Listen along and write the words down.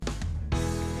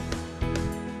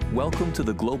Welcome to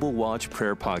the Global Watch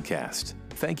Prayer Podcast.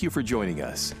 Thank you for joining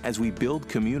us as we build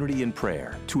community in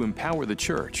prayer to empower the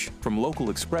church from local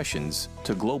expressions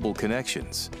to global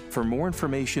connections. For more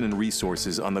information and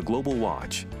resources on the Global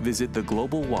Watch, visit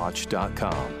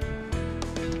theglobalwatch.com.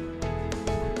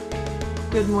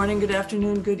 Good morning, good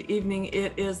afternoon, good evening.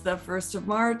 It is the 1st of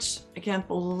March. I can't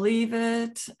believe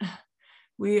it.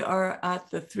 We are at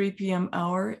the 3 p.m.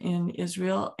 hour in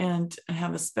Israel and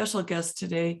have a special guest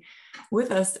today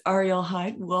with us, Ariel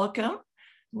Hyde. Welcome.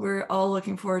 We're all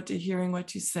looking forward to hearing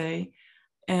what you say.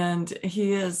 And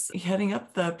he is heading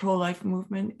up the pro-life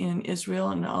movement in Israel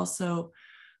and also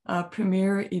a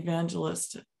premier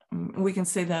evangelist. We can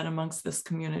say that amongst this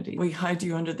community. We hide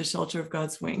you under the shelter of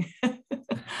God's wing.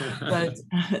 But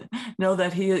know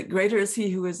that greater is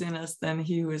he who is in us than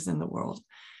he who is in the world.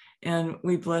 And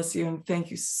we bless you and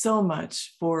thank you so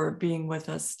much for being with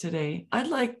us today. I'd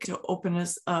like to open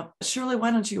us up. Shirley, why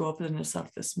don't you open us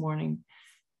up this morning?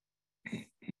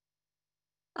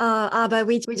 Abba,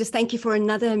 we just thank you for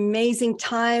another amazing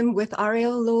time with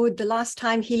Ariel, Lord. The last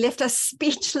time he left us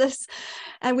speechless,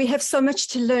 and we have so much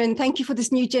to learn. Thank you for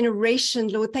this new generation,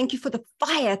 Lord. Thank you for the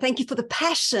fire. Thank you for the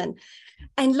passion.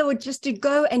 And Lord, just to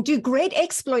go and do great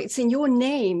exploits in your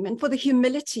name and for the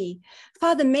humility.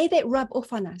 Father, may that rub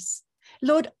off on us.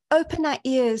 Lord, open our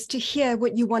ears to hear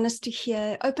what you want us to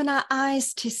hear. Open our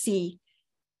eyes to see.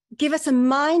 Give us a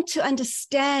mind to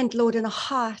understand, Lord, and a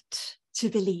heart to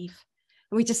believe.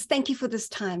 And we just thank you for this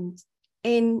time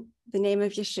in the name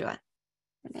of Yeshua.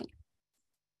 Amen.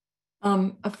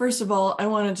 First of all, I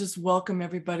want to just welcome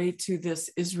everybody to this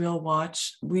Israel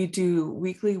Watch. We do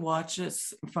weekly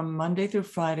watches from Monday through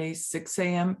Friday, 6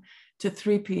 a.m. to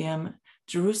 3 p.m.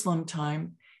 Jerusalem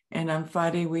time. And on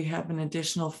Friday, we have an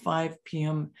additional 5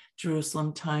 p.m.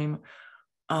 Jerusalem time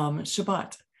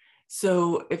Shabbat.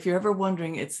 So if you're ever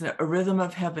wondering, it's a rhythm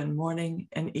of heaven, morning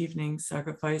and evening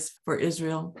sacrifice for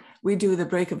Israel. We do the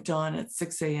break of dawn at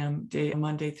 6 a.m.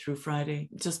 Monday through Friday,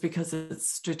 just because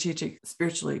it's strategic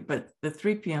spiritually. But the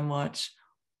 3 p.m. watch,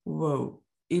 whoa,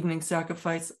 evening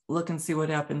sacrifice, look and see what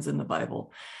happens in the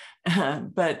Bible.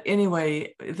 But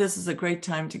anyway, this is a great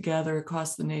time to gather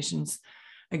across the nations,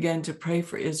 again, to pray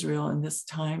for Israel in this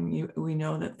time. We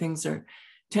know that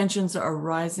tensions are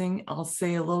rising. I'll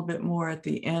say a little bit more at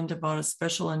the end about a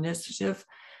special initiative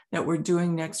that we're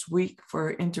doing next week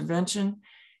for intervention.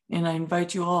 And I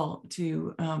invite you all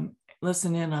to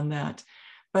listen in on that.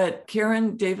 But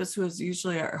Karen Davis, who is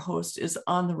usually our host, is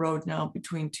on the road now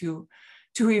between two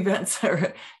events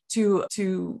or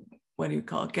two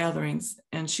gatherings.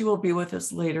 And she will be with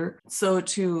us later. So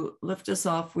to lift us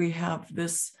off, we have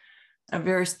a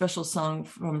very special song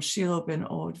from Shiloh Ben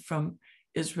Od from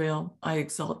Israel, I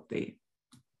exalt thee.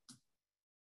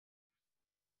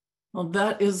 Well,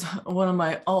 that is one of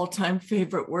my all-time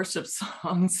favorite worship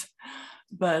songs,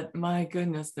 but my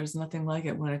goodness, there's nothing like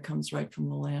it when it comes right from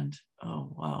the land. Oh,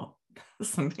 wow,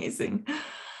 that's amazing.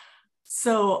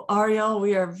 So, Ariel,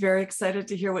 we are very excited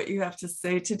to hear what you have to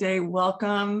say today.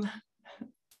 Welcome.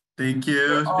 Thank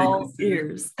you. We're all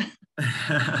ears.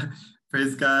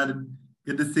 Praise God.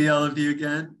 Good to see all of you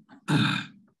again.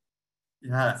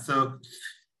 Yeah, so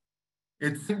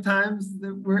it's times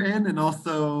that we're in and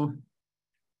also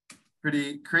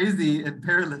pretty crazy and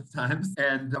perilous times.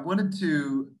 And I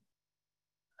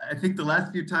think the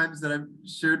last few times that I've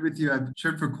shared with you, I've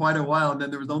shared for quite a while, and then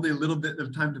there was only a little bit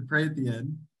of time to pray at the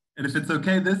end. And if it's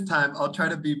okay this time, I'll try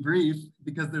to be brief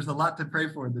because there's a lot to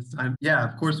pray for this time. Yeah,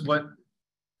 of course,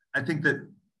 I think that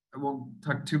I won't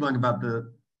talk too long about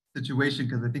the situation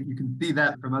because I think you can see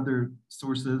that from other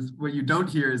sources. What you don't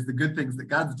hear is the good things that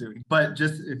God's doing. But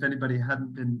just if anybody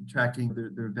hadn't been tracking,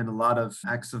 there have been a lot of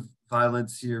acts of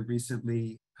violence here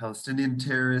recently. Palestinian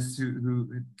terrorists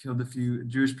who killed a few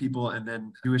Jewish people, and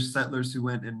then Jewish settlers who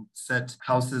went and set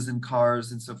houses and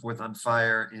cars and so forth on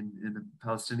fire in a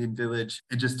Palestinian village,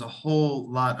 and just a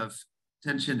whole lot of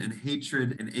tension and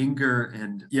hatred and anger.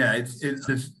 And yeah,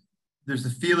 there's a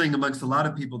feeling amongst a lot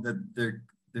of people that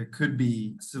there could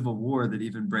be civil war that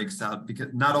even breaks out, because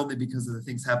not only because of the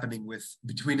things happening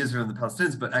between Israel and the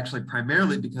Palestinians, but actually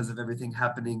primarily because of everything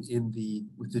happening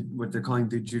what they're calling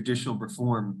the judicial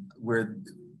reform, where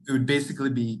it would basically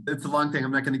be, it's a long thing,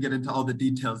 I'm not going to get into all the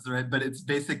details, right? But it's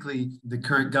basically the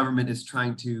current government is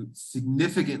trying to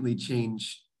significantly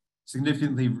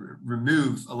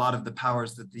remove a lot of the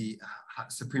powers that the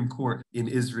Supreme Court in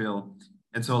Israel.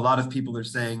 And so a lot of people are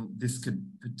saying this could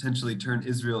potentially turn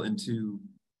Israel into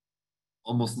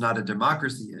almost not a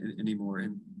democracy anymore.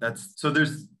 And that's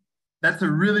a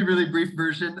really, really brief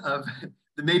version of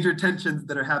the major tensions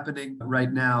that are happening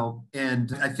right now.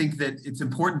 And I think that it's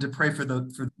important to pray for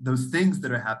those things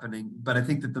that are happening. But I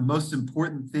think that the most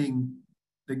important thing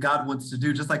that God wants to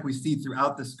do, just like we see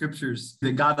throughout the scriptures,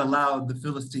 that God allowed the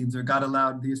Philistines, or God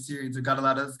allowed the Assyrians, or God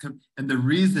allowed us to come. And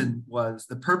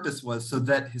the purpose was so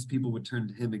that his people would turn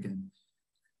to him again.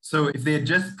 So if they had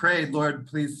just prayed, Lord,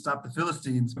 please stop the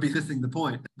Philistines, we'd be missing the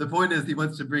point. The point is he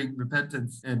wants to bring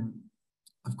repentance. And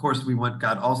of course, we want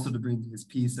God also to bring his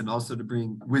peace and also to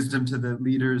bring wisdom to the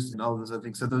leaders and all those other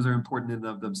things. So those are important in and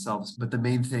of themselves. But the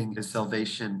main thing is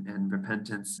salvation and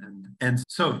repentance. And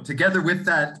so together with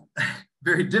that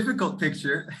very difficult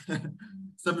picture,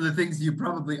 some of the things you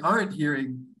probably aren't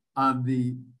hearing on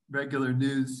the regular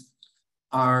news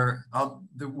are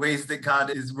the ways that God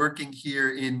is working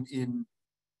here in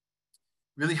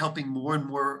really helping more and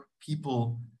more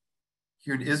people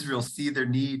here in Israel see their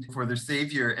need for their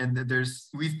Savior. And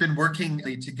we've been working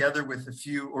together with a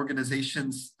few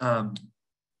organizations that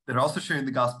are also sharing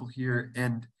the gospel here.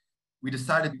 And we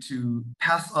decided to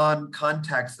pass on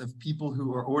contacts of people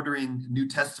who are ordering New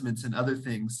Testaments and other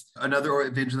things, and other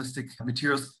evangelistic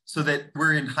materials, so that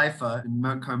we're in Haifa, in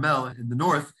Mount Carmel in the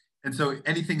north. And so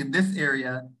anything in this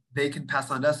area, they can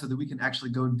pass on to us so that we can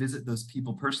actually go and visit those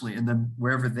people personally. And then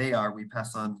wherever they are, we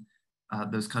pass on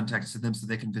those contacts to them so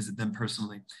they can visit them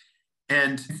personally.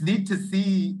 And it's neat to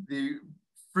see the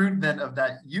fruit then of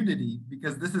that unity,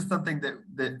 because this is something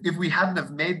that if we hadn't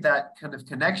have made that kind of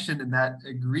connection and that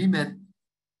agreement,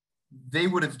 they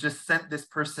would have just sent this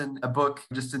person a book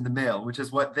just in the mail, which is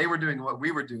what they were doing and what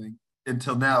we were doing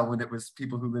until now, when it was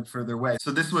people who lived further away.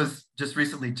 So this was just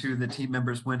recently too, the team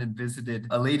members went and visited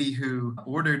a lady who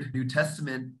ordered New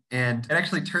Testament, and it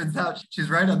actually turns out she's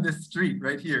right on this street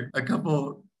right here, a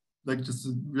couple, like just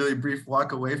a really brief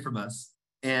walk away from us.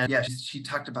 And yeah, she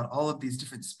talked about all of these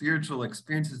different spiritual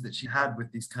experiences that she had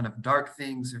with these kind of dark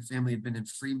things. Her family had been in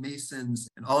Freemasons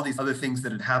and all these other things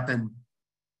that had happened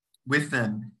with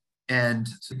them. And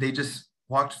so they just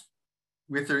walked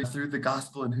with her through the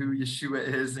gospel and who Yeshua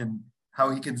is and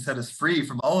how he can set us free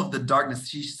from all of the darkness.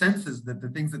 She senses that the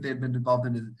things that they had been involved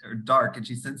in are dark, and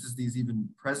she senses these even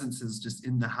presences just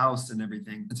in the house and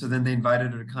everything. And so then they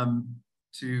invited her to come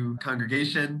to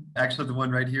congregation, actually the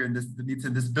one right here that meets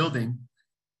in this building.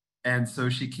 And so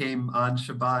she came on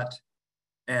Shabbat,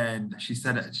 and she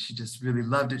said she just really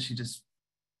loved it. She just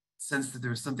sensed that there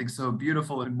was something so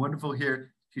beautiful and wonderful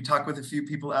here. She talked with a few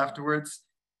people afterwards,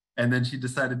 and then she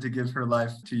decided to give her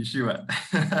life to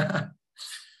Yeshua.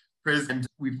 Praise. And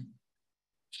we've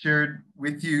shared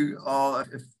with you all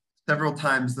several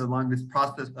times along this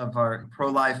process of our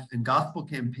pro-life and gospel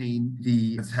campaign.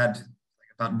 It's had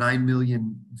about 9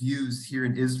 million views here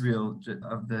in Israel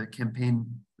of the campaign,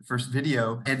 the first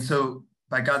video. And so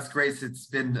by God's grace, it's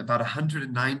been about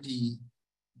 190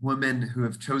 women who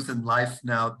have chosen life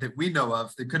now that we know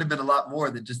of. There could have been a lot more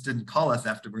that just didn't call us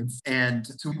afterwards. And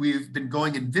so we've been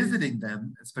going and visiting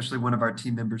them, especially one of our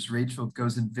team members, Rachel,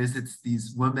 goes and visits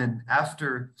these women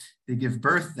after they give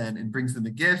birth then and brings them a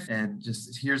gift and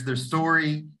just hears their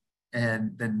story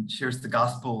and then shares the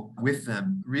gospel with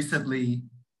them. Recently,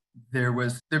 there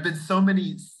have been so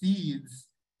many seeds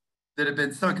that have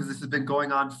been sown, because this has been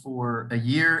going on for a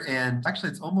year, and actually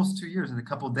it's almost 2 years in a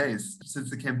couple of days since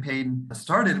the campaign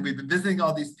started. We've been visiting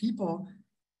all these people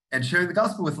and sharing the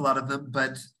gospel with a lot of them,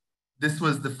 but this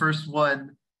was the first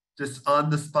one just on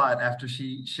the spot after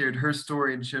she shared her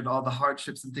story and shared all the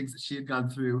hardships and things that she had gone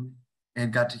through,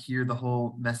 and got to hear the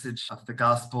whole message of the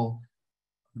gospel,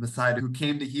 the Messiah who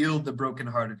came to heal the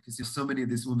brokenhearted, because so many of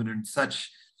these women are in such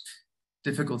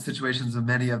difficult situations, and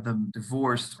many of them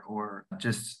divorced or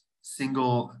just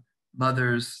single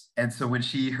mothers. And so when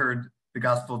she heard the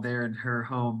gospel there in her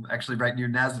home, actually right near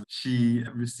Nazareth, she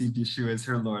received Yeshua as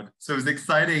her Lord. So it was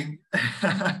exciting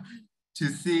to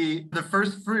see the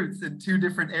first fruits in 2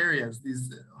 different areas,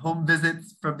 these home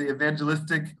visits from the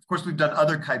evangelistic. Of course, we've done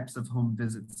other types of home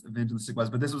visits, evangelistic wise,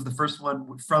 but this was the first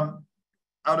one from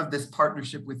out of this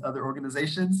partnership with other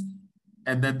organizations.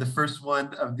 And then the first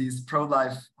one of these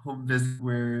pro-life home visits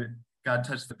where God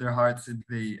touched their hearts and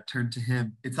they turned to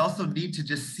him. It's also neat to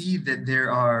just see that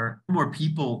there are more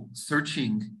people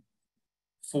searching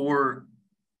for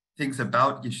things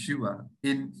about Yeshua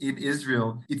in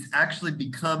Israel. It's actually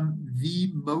become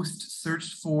the most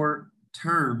searched for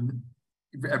term,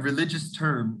 a religious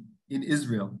term in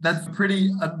Israel. That's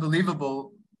pretty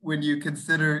unbelievable when you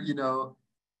consider,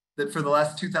 that for the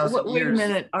last 2,000 years. Wait a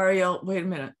minute, Ariel, wait a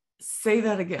minute. Say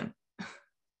that again.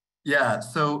 Yeah,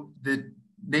 so the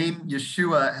name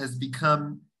Yeshua has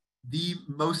become the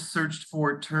most searched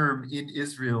for term in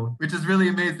Israel, which is really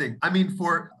amazing. I mean,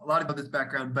 for a lot of this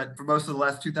background, but for most of the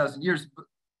last 2,000 years,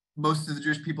 most of the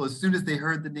Jewish people, as soon as they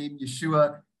heard the name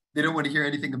Yeshua, they don't want to hear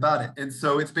anything about it. And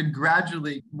so it's been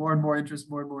gradually more and more interest,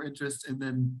 more and more interest. And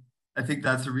then I think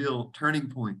that's a real turning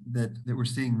point that we're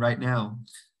seeing right now.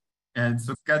 And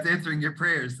so God's answering your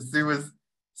prayers. As Sue was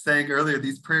saying earlier,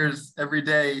 these prayers every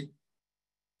day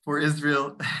for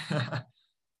Israel,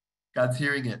 God's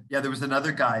hearing it. Yeah, there was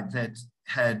another guy that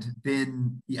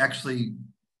he actually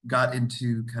got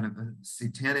into kind of a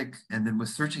satanic and then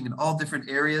was searching in all different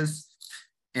areas.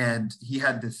 And he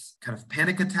had this kind of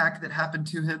panic attack that happened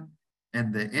to him,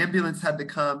 and the ambulance had to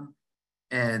come,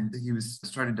 and he was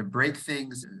starting to break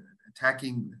things,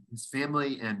 attacking his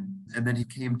family, and then he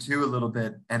came to a little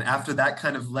bit. And after that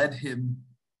kind of led him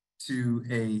to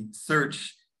a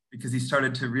search, because he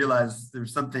started to realize there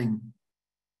was something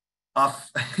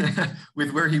off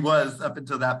with where he was up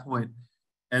until that point.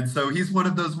 And so he's one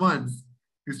of those ones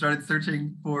who started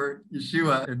searching for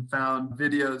Yeshua and found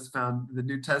videos, found the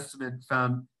New Testament,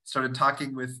 started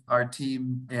talking with our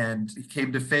team, and he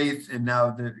came to faith. And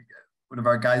now one of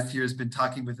our guys here has been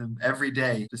talking with him every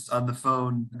day, just on the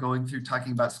phone, going through,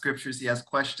 talking about scriptures. He has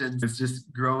questions. It's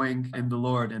just growing in the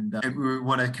Lord. And we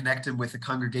want to connect him with a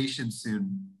congregation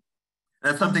soon.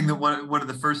 That's something that one of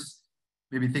the first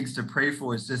maybe things to pray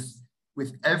for is just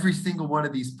with every single one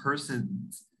of these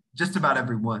persons, just about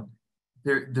everyone,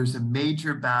 there's a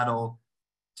major battle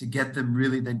to get them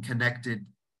really then connected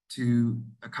to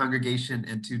a congregation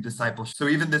and to discipleship. So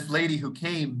even this lady who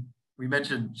came, we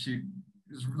mentioned she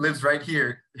lives right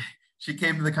here. She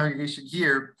came to the congregation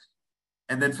here.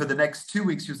 And then for the next 2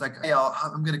 weeks, she was like, hey,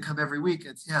 I'm going to come every week.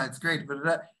 It's great.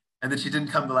 And then she didn't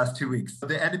come the last 2 weeks. So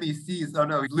the enemy sees, oh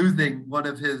no, he's losing one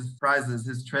of his prizes,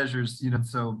 his treasures,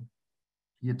 so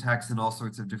he attacks in all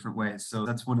sorts of different ways. So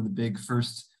that's one of the big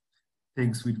first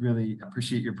things we'd really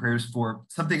appreciate your prayers for.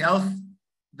 Something else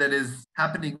that is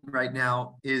happening right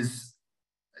now is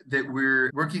that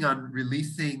we're working on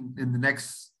releasing in the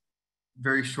next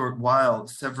very short while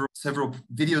several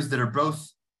videos that are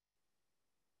both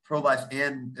pro-life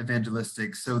and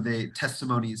evangelistic. So the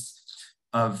testimonies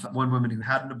of one woman who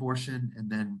had an abortion and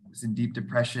then was in deep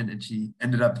depression, and she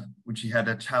ended up, when she had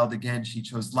a child again, she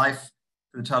chose life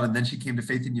for the child, and then she came to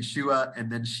faith in Yeshua,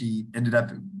 and then she ended up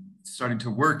starting to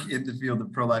work in the field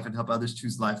of pro-life and help others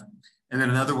choose life. And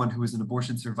then another one who was an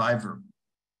abortion survivor,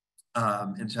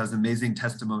 and she has an amazing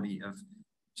testimony of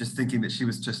just thinking that she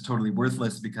was just totally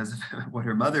worthless because of what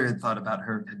her mother had thought about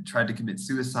her, and tried to commit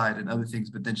suicide and other things,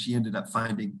 but then she ended up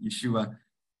finding Yeshua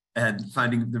and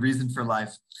finding the reason for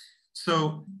life.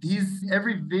 So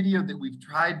every video that we've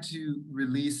tried to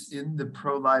release in the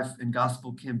pro-life and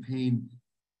gospel campaign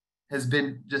has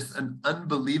been just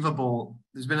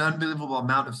there's been an unbelievable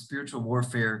amount of spiritual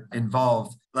warfare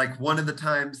involved. Like one of the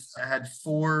times I had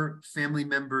 4 family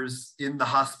members in the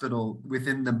hospital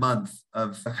within the month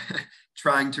of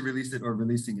trying to release it or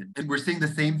releasing it. And we're seeing the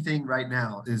same thing right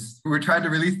now. Is we're trying to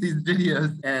release these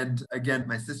videos. And again,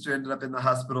 my sister ended up in the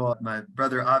hospital. My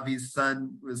brother Avi's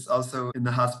son was also in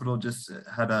the hospital, just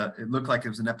it looked like it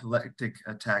was an epileptic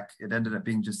attack. It ended up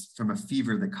being just from a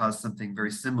fever that caused something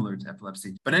very similar to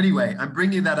epilepsy. But anyway, I'm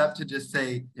bringing that up to just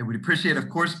say, we'd appreciate, of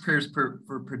course, prayers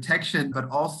for protection, but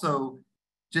also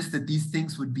just that these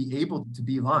things would be able to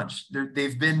be launched.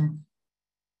 They've been,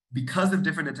 because of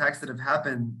different attacks that have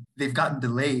happened, they've gotten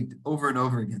delayed over and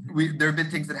over again. There have been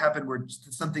things that happened where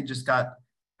something just got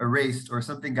erased, or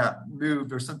something got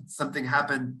moved, or something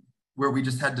happened where we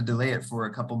just had to delay it for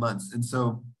a couple months. And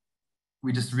so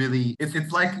we just really,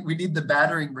 it's like we need the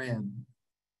battering ram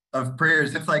of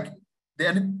prayers. It's like the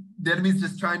enemy's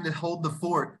just trying to hold the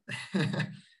fort.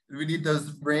 We need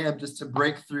those rams just to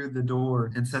break through the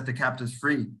door and set the captives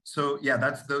free. So yeah,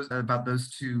 that's about those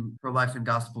 2 pro-life and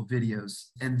gospel videos.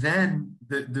 And then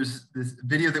there's this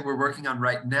video that we're working on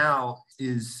right now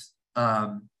is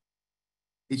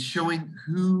it's showing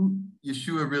who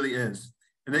Yeshua really is.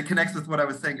 And it connects with what I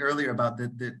was saying earlier about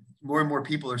that more and more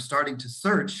people are starting to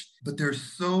search, but there's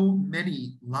so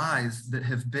many lies that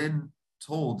have been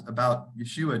told about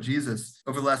Yeshua, Jesus,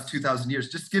 over the last 2,000 years.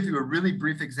 Just to give you a really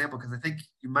brief example, because I think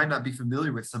you might not be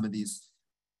familiar with some of these.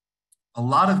 A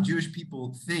lot of Jewish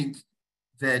people think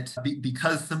that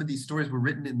because some of these stories were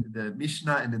written in the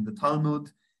Mishnah and in the Talmud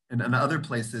and other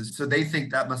places, so they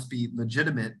think that must be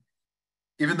legitimate,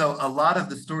 even though a lot of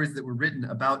the stories that were written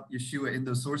about Yeshua in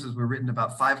those sources were written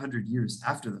about 500 years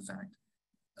after the fact.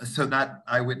 So not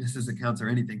eyewitnesses' accounts or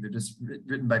anything. They're just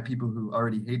written by people who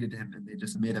already hated him, and they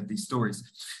just made up these stories.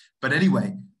 But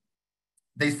anyway,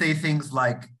 they say things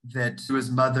like that his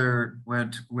mother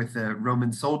went with a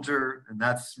Roman soldier, and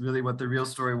that's really what the real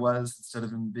story was, instead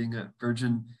of him being a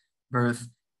virgin birth.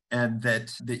 and that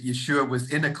Yeshua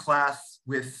was in a class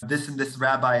with this and this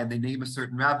rabbi, and they name a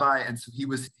certain rabbi, and so he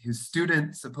was his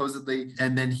student supposedly,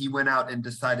 and then he went out and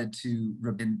decided to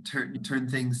turn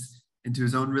things into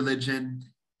his own religion.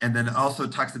 And then also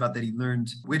talks about that he learned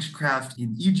witchcraft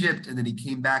in Egypt, and then he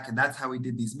came back, and that's how he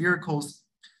did these miracles.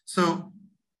 So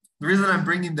the reason I'm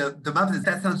bringing them up is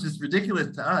that sounds just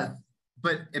ridiculous to us,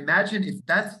 but imagine if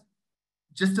that's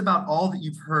just about all that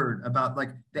you've heard about, like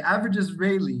the average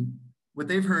Israeli. What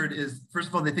they've heard is, first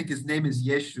of all, they think his name is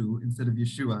Yeshu instead of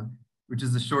Yeshua, which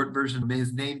is a short version. May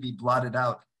his name be blotted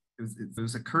out. It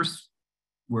was a curse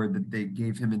word that they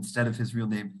gave him instead of his real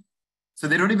name. So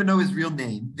they don't even know his real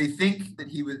name. They think that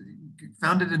he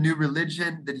founded a new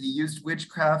religion, that he used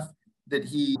witchcraft, that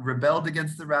he rebelled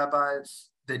against the rabbis,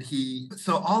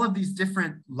 so all of these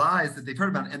different lies that they've heard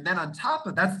about. And then on top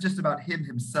of that's just about him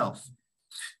himself.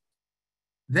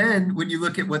 Then when you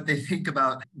look at what they think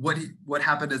about what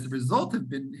happened as a result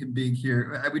of him being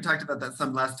here, we talked about that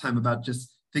some last time about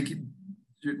just thinking,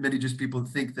 many Jewish people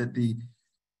think that the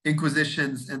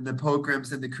Inquisitions and the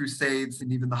pogroms and the Crusades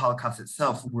and even the Holocaust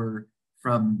itself were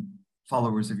from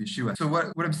followers of Yeshua. So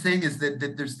what I'm saying is that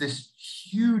there's this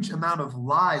huge amount of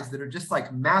lies that are just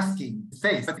like masking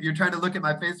face. If you're trying to look at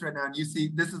my face right now and you see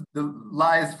this is the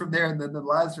lies from there and then the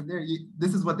lies from there,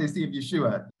 this is what they see of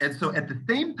Yeshua. And so at the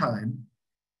same time,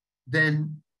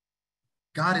 then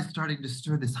God is starting to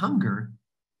stir this hunger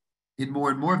in more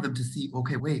and more of them to see,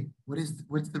 okay, wait,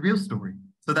 what's the real story?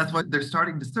 So that's what they're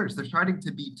starting to search. They're starting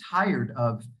to be tired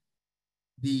of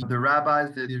the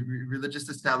rabbis, the religious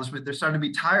establishment. They're starting to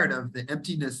be tired of the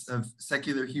emptiness of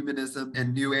secular humanism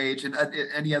and New Age and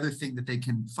any other thing that they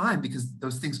can find, because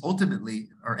those things ultimately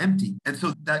are empty. And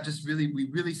so that just we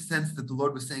really sense that the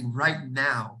Lord was saying right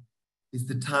now is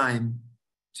the time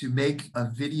to make a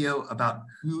video about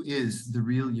who is the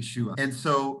real Yeshua. And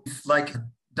so it's like a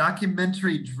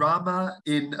documentary drama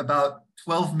in about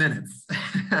 12 minutes.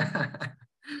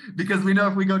 Because we know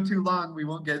if we go too long, we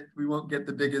won't get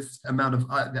the biggest amount of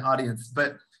the audience.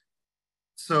 But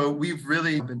so we've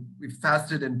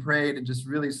fasted and prayed and just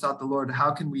really sought the Lord.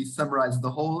 How can we summarize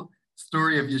the whole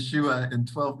story of Yeshua in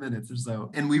 12 minutes or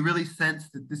so? And we really sense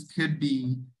that this could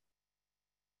be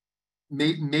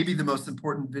maybe the most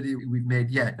important video we've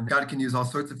made yet. And God can use all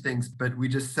sorts of things, but we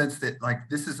just sense that like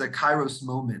this is a Kairos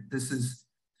moment. This is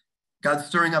God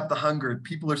stirring up the hunger.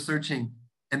 People are searching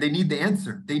and they need the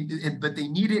answer. But they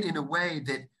need it in a way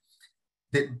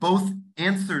that both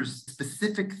answers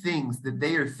specific things that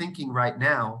they are thinking right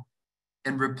now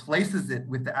and replaces it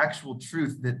with the actual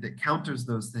truth that counters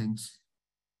those things,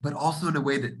 but also in a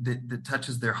way that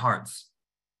touches their hearts.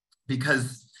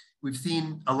 Because we've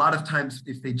seen a lot of times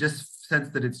if they just sense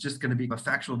that it's just going to be a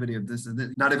factual video of this and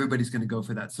that, not everybody's going to go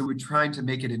for that. So we're trying to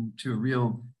make it into a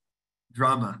real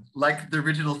drama, like the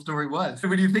original story was. So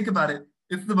when you think about it,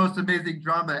 it's the most amazing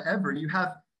drama ever. You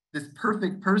have this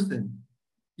perfect person.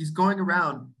 He's going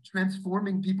around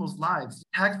transforming people's lives,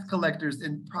 tax collectors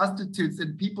and prostitutes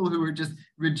and people who are just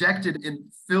rejected and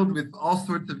filled with all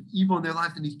sorts of evil in their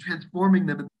lives, and he's transforming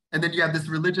them. And then you have this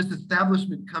religious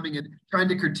establishment coming and trying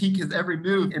to critique his every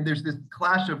move. And there's this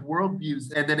clash of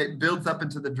worldviews. And then it builds up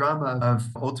into the drama of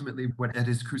ultimately at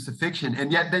his crucifixion.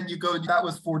 And yet then you go, that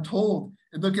was foretold.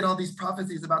 And look at all these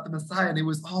prophecies about the Messiah. And it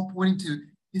was all pointing to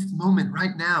this moment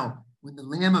right now when the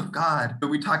Lamb of God,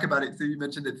 we talk about it. So you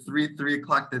mentioned at 3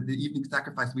 o'clock, the evening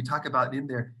sacrifice. We talk about in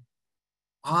there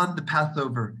on the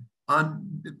Passover,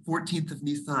 on the 14th of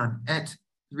Nisan at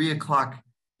 3 o'clock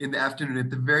in the afternoon, at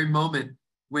the very moment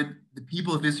when the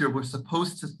people of Israel were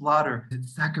supposed to slaughter and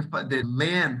sacrifice the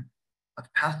lamb of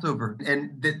Passover,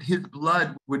 and that his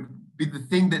blood would be the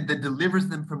thing that delivers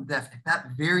them from death. At that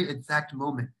very exact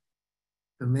moment,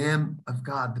 the Lamb of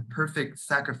God, the perfect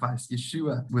sacrifice,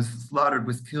 Yeshua, was slaughtered,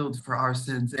 was killed for our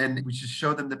sins. And we should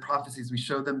show them the prophecies. We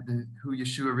show them who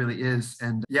Yeshua really is.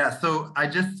 And yeah, so I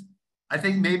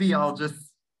think maybe I'll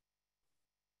just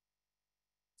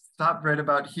stop right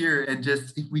about here and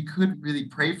just, if we could really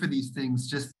pray for these things,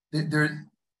 just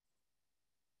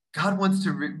God wants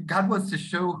to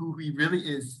show who he really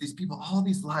is, these people, all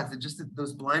these lies, and just that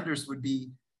those blinders would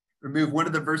be removed. One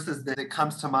of the verses that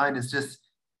comes to mind is just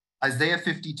Isaiah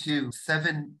 52,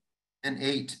 7 and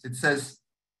 8. It says,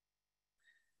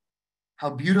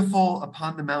 "How beautiful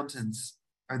upon the mountains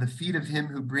are the feet of him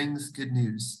who brings good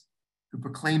news, who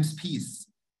proclaims peace,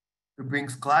 who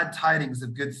brings glad tidings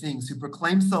of good things, who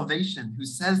proclaims salvation, who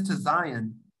says to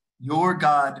Zion, your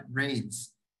God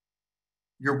reigns.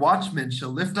 Your watchmen shall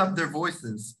lift up their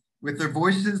voices. With their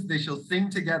voices they shall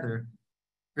sing together,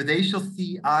 for they shall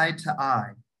see eye to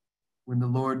eye when the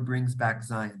Lord brings back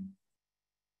Zion."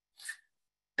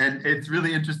 And it's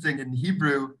really interesting in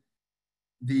Hebrew,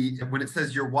 when it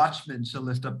says your watchmen shall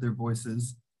lift up their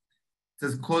voices, it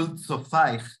says kol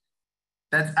tzofaych.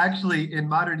 That's actually in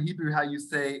modern Hebrew how you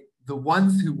say the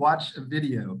ones who watch a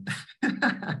video.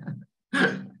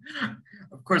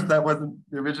 Of course, that wasn't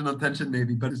the original intention,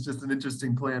 maybe, but it's just an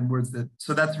interesting play on words.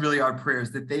 So that's really our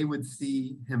prayers, that they would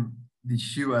see him,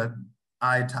 Yeshua,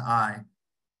 eye to eye.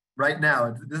 Right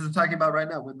now, this is talking about right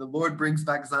now, when the Lord brings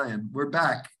back Zion, we're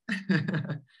back.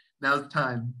 Now it's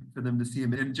time for them to see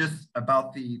him. And just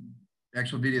about the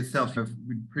actual video itself,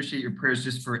 we appreciate your prayers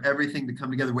just for everything to come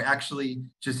together. We actually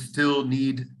just still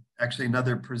need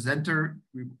another presenter.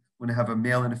 We want to have a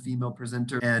male and a female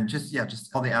presenter, and just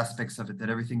all the aspects of it,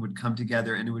 that everything would come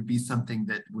together and it would be something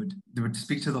that would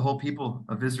speak to the whole people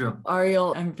of Israel.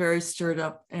 Ariel, I'm very stirred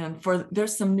up, and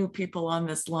there's some new people on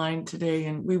this line today,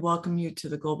 and we welcome you to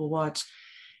the Global Watch.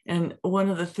 And one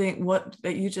of the things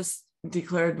that you just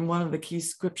declared, and one of the key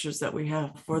scriptures that we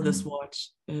have for this watch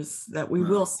is that we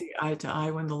will see eye to eye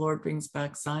when the Lord brings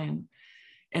back Zion.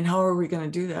 And how are we going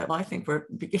to do that? Well, I think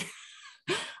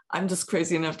I'm just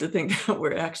crazy enough to think that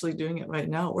we're actually doing it right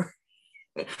now.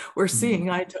 We're seeing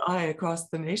eye to eye across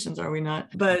the nations, are we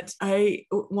not? But I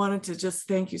wanted to just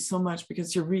thank you so much,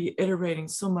 because you're reiterating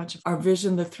so much of our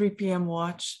vision, the 3 p.m.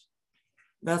 watch.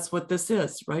 That's what this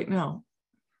is right now.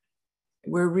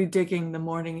 We're redigging the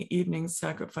morning, evening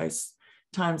sacrifice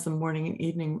times, the morning and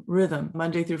evening rhythm,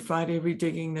 Monday through Friday,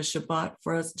 redigging the Shabbat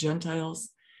for us Gentiles.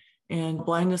 And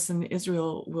blindness in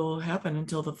Israel will happen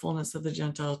until the fullness of the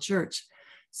Gentile church.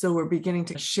 So we're beginning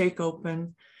to shake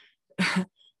open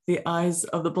the eyes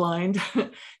of the blind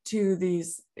to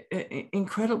these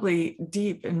incredibly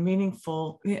deep and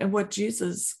meaningful, and what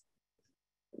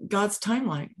God's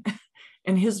timeline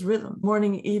and his rhythm,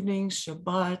 morning, evening,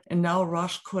 Shabbat, and now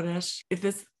Rosh Chodesh.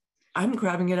 I'm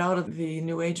grabbing it out of the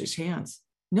New Age's hands.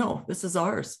 No, this is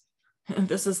ours.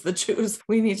 This is the Jews.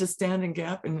 We need to stand in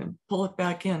gap and pull it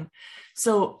back in.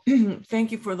 So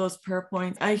thank you for those prayer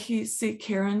points. I see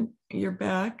Karen, you're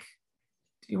back.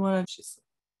 Do you want to? She's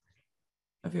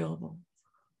available.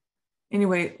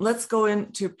 Anyway, let's go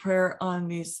into prayer on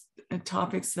these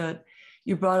topics that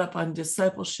you brought up on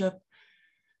discipleship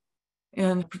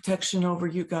and protection over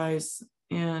you guys,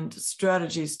 and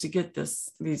strategies to get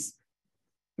these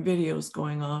videos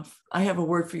going off. I have a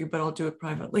word for you, but I'll do it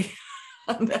privately.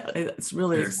 It's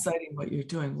really exciting what you're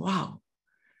doing. Wow.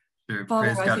 Sure.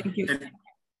 Father, Praise God.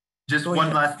 Just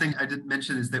one last thing I didn't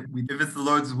mention is that if it's the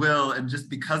Lord's will, and just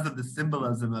because of the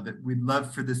symbolism of it, we'd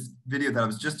love for this video that I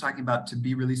was just talking about to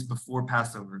be released before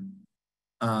Passover.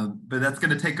 But that's going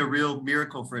to take a real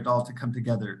miracle for it all to come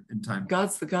together in time.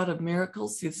 God's the God of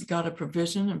miracles. He's the God of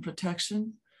provision and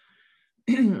protection.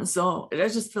 So I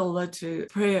just feel led to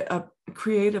pray a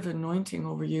creative anointing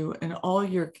over you and all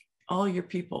your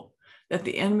people, that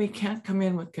the enemy can't come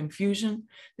in with confusion,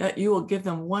 that you will give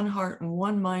them one heart and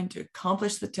one mind to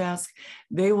accomplish the task.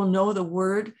 They will know the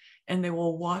word and they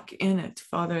will walk in it.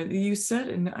 Father, you said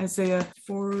in Isaiah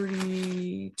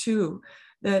 42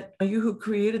 that you who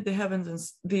created the heavens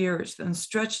and the earth and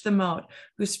stretched them out,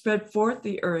 who spread forth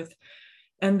the earth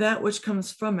and that which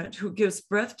comes from it, who gives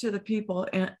breath to the people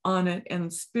on it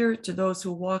and spirit to those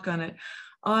who walk on it.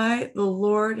 I, the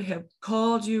Lord, have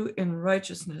called you in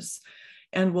righteousness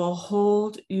and will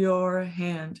hold your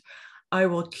hand. I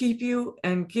will keep you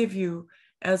and give you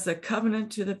as a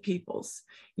covenant to the peoples.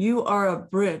 You are a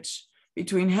bridge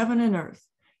between heaven and earth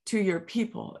to your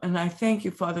people. And I thank you,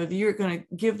 Father, that you're going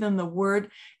to give them the word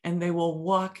and they will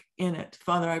walk in it.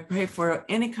 Father, I pray for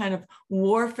any kind of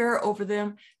warfare over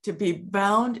them to be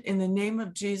bound in the name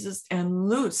of Jesus, and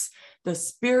loose the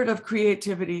spirit of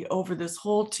creativity over this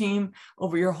whole team,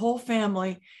 over your whole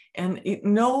family, and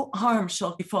no harm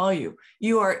shall befall you.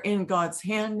 You are in God's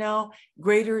hand now.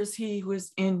 Greater is he who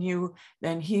is in you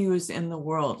than he who is in the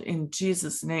world, in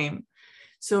Jesus' name.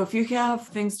 So if you have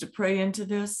things to pray into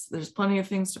this, there's plenty of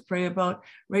things to pray about.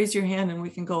 Raise your hand and we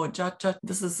can go.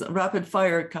 This is rapid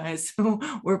fire, guys.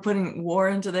 We're putting war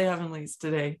into the heavenlies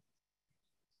today.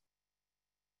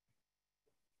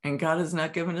 And God has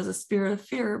not given us a spirit of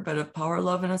fear, but of power,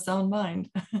 love, and a sound mind.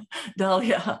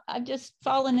 Dahlia. I've just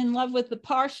fallen in love with the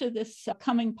Parsha this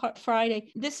coming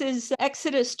Friday. This is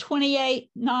Exodus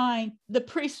 28:9. The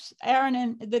priests, Aaron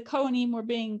and the Kohanim, were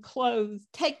being clothed.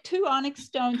 Take 2 onyx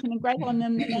stones and engrave on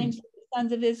them the names of the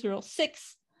sons of Israel,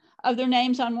 6 of their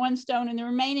names on one stone and the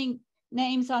remaining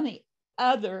names on the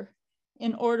other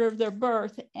in order of their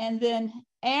birth. And then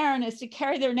Aaron is to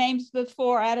carry their names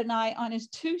before Adonai on his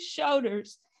 2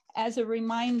 shoulders as a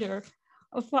reminder.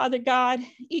 Oh, Father God,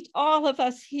 all of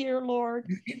us here, Lord,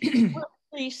 we're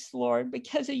priests, Lord,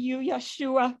 because of you,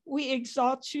 Yeshua. We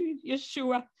exalt you,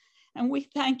 Yeshua, and we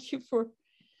thank you for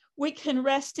we can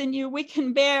rest in you. We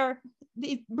can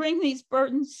bring these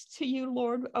burdens to you,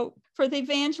 Lord. Oh, for the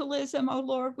evangelism, oh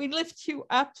Lord, we lift you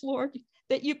up, Lord,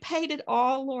 that you paid it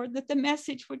all, Lord, that the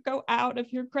message would go out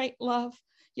of your great love,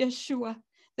 Yeshua,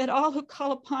 that all who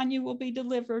call upon you will be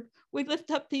delivered. We lift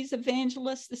up these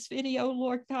evangelists, this video,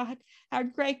 Lord God, our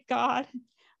great God,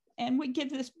 and we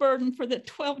give this burden for the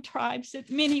 12 tribes,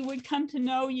 that many would come to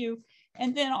know you.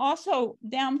 And then also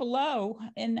down below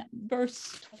in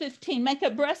verse 15, make a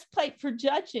breastplate for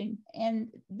judging. And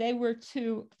they were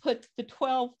to put the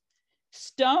 12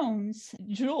 stones,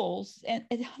 jewels, and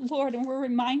Lord, and we're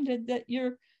reminded that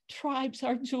your tribes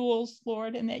are jewels,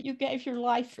 Lord, and that you gave your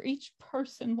life for each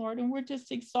person, Lord, and we're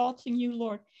just exalting you,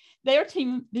 Lord. They are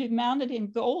to be mounted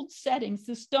in gold settings.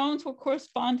 The stones will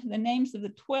correspond to the names of the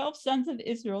 12 sons of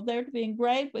Israel. They're to be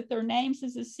engraved with their names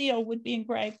as a seal would be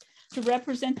engraved to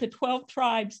represent the 12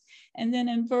 tribes. And then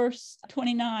in verse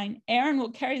 29, Aaron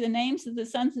will carry the names of the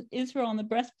sons of Israel on the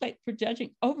breastplate for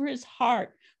judging over his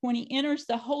heart when he enters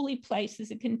the holy place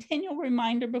as a continual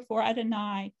reminder before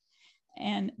Adonai.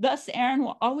 And thus Aaron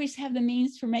will always have the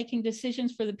means for making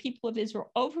decisions for the people of Israel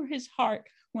over his heart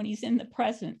when he's in the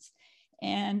presence.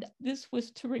 And this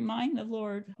was to remind the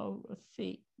Lord,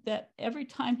 that every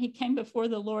time he came before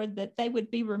the Lord, that they would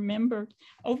be remembered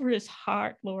over his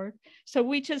heart, Lord. So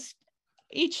we just,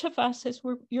 each of us as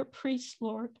we're your priests,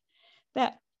 Lord,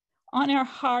 that on our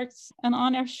hearts and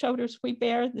on our shoulders, we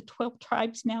bear the 12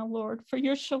 tribes now, Lord, for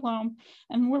your shalom.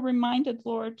 And we're reminded,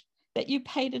 Lord, that you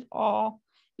paid it all,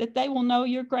 that they will know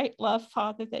your great love,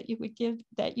 Father, that you would give,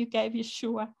 that you gave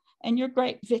Yeshua, and your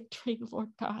great victory, Lord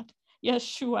God,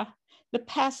 Yeshua, the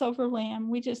Passover lamb.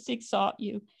 We just exalt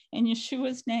you in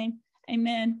Yeshua's name.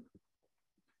 Amen.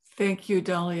 Thank you,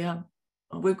 Dahlia.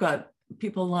 We've got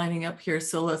people lining up here,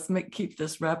 so let's keep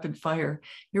this rapid fire.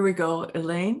 Here we go.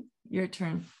 Elaine, your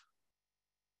turn.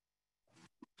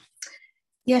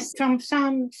 Yes, from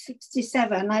Psalm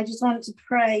 67, I just wanted to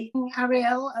pray,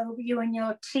 Ariel, over you and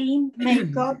your team. May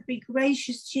God be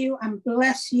gracious to you and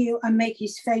bless you and make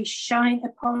his face shine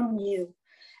upon you.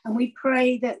 And we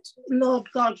pray that, Lord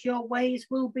God, your ways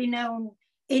will be known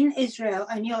in Israel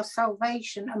and your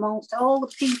salvation amongst all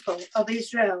the people of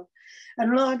Israel.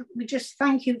 And Lord, we just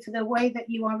thank you for the way that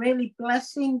you are really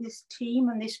blessing this team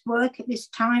and this work at this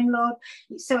time, Lord.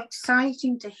 It's so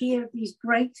exciting to hear these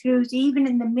breakthroughs, even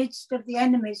in the midst of the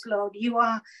enemies, Lord. You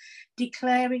are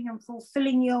declaring and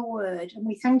fulfilling your word. And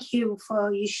we thank you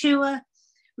for Yeshua.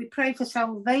 We pray for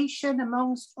salvation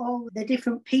amongst all the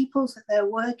different peoples that they're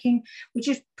working. We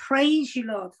just praise you,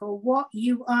 Lord, for what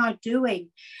you are doing.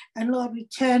 And Lord, we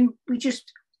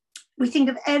think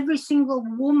of every single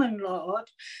woman, Lord,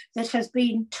 that has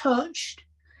been touched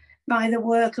by the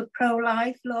work of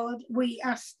pro-life, Lord. We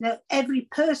ask that every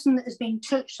person that has been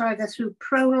touched either through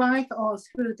pro-life or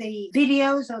through the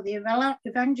videos or the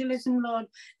evangelism, Lord,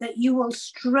 that you will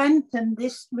strengthen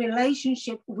this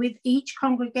relationship with each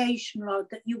congregation, Lord,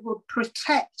 that you will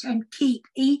protect and keep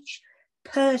each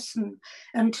person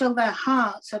until their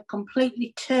hearts are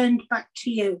completely turned back to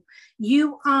you.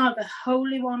 You are the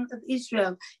Holy One of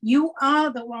Israel. You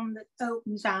are the one that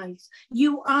opens eyes.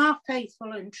 You are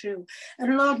faithful and true.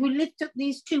 And Lord, we lift up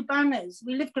these two banners.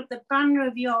 We lift up the banner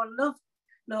of your love,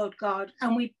 Lord God,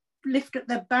 and we lift up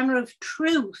the banner of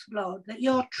truth, Lord, that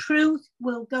your truth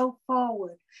will go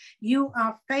forward. You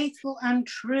are faithful and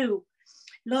true.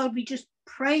 Lord, we just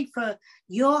pray for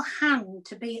your hand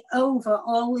to be over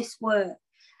all this work.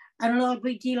 And Lord,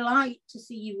 we delight to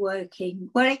see you working.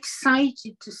 We're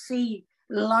excited to see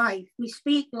life. We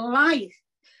speak life.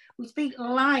 We speak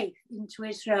life into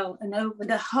Israel and over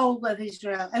the whole of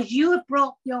Israel. As you have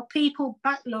brought your people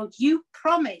back, Lord, you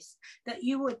promised that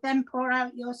you would then pour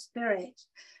out your spirit.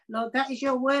 Lord, that is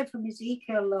your word from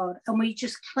Ezekiel, Lord. And we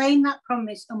just claim that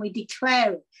promise and we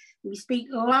declare it. We speak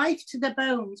life to the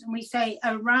bones and we say,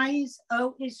 arise,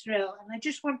 O Israel. And I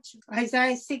just want to,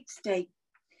 Isaiah 60,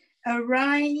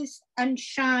 arise and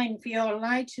shine, for your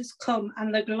light has come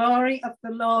and the glory of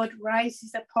the Lord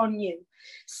rises upon you.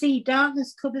 See,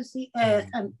 darkness covers the earth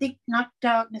and thick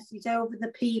darkness is over the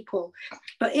people.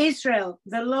 But Israel,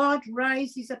 the Lord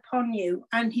rises upon you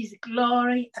and his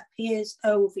glory appears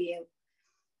over you.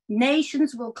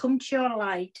 Nations will come to your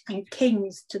light and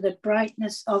kings to the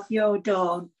brightness of your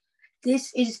dawn.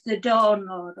 This is the dawn,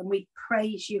 Lord, and we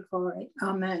praise you for it.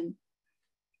 Amen.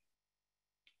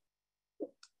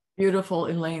 Beautiful,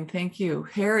 Elaine. Thank you.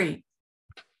 Harry.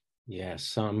 Yes,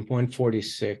 Psalm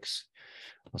 146.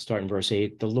 I'll start in verse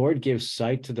 8. The Lord gives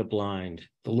sight to the blind.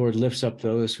 The Lord lifts up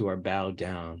those who are bowed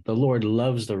down. The Lord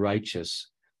loves the righteous.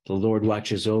 The Lord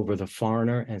watches over the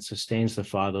foreigner and sustains the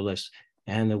fatherless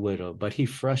and the widow, but he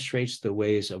frustrates the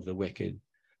ways of the wicked.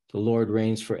 The Lord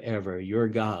reigns forever. Your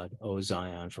God, O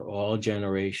Zion, for all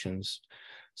generations.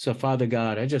 So, Father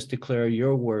God, I just declare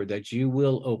your word that you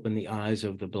will open the eyes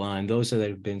of the blind, those that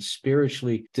have been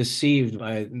spiritually deceived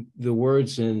by the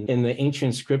words in the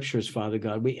ancient scriptures, Father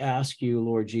God. We ask you,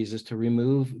 Lord Jesus, to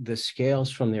remove the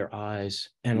scales from their eyes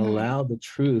and allow the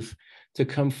truth to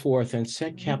come forth and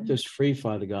set captives free,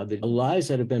 Father God. The lies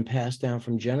that have been passed down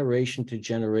from generation to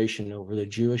generation over the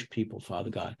Jewish people, Father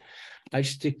God. I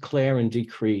just declare and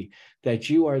decree that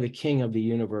you are the King of the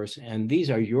universe, and these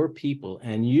are your people,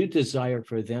 and you desire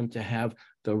for them to have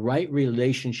the right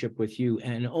relationship with you,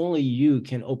 and only you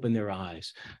can open their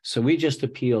eyes. So we just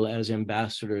appeal as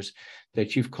ambassadors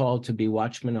that you've called to be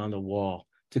watchmen on the wall,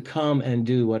 to come and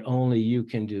do what only you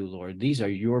can do, Lord. These are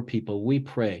your people. We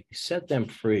pray. Set them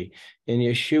free. In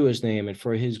Yeshua's name and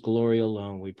for his glory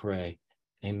alone, we pray.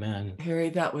 Amen.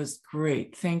 Harry, that was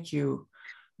great. Thank you.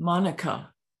 Monica.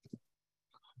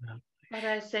 But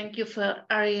I thank you for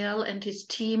Ariel and his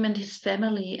team and his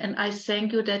family. And I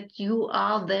thank you that you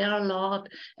are their Lord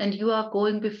and you are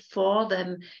going before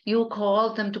them. You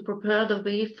called them to prepare the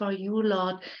way for you,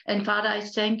 Lord. And Father, I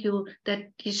thank you that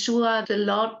Yeshua, the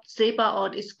Lord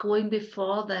Sabaoth, is going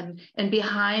before them. And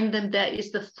behind them, there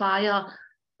is the fire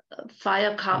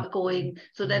going,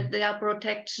 so that there are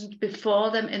protections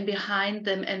before them and behind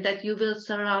them, and that you will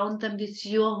surround them with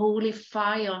your holy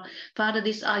fire. Father,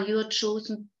 these are your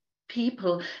chosen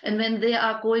people, and when they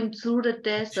are going through the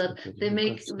desert, they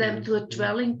make them to a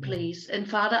dwelling place. And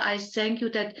Father, I thank you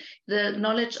that the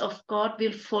knowledge of God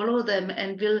will follow them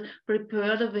and will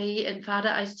prepare the way. And Father,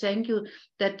 I thank you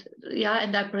that,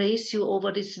 and I praise you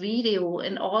over this video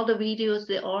and all the videos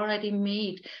they already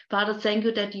made. Father, thank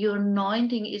you that your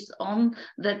anointing is on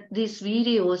these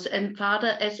videos. And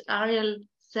Father, as Ariel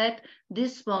said,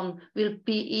 this one will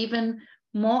be even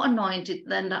more anointed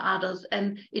than the others,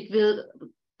 and it will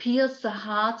pierce the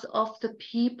hearts of the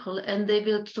people, and they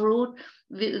will through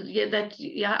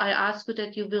I ask you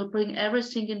that you will bring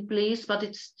everything in place, but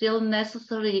it's still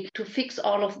necessary to fix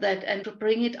all of that and to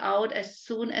bring it out as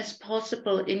soon as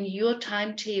possible in your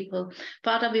timetable.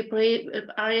 Father, we pray,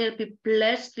 Ariel, be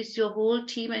blessed with your whole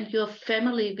team and your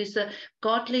family with a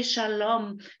godly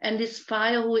shalom, and this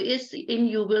fire who is in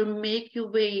you will make you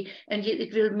way, and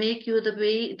it will make you the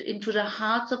way into the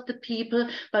hearts of the people,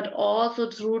 but also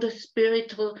through the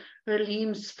spiritual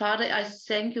realms. Father, I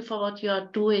thank you for what you are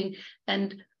doing,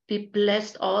 and be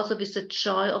blessed also with the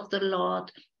joy of the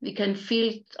Lord. We can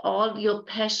feel all your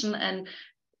passion, and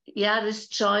this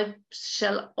joy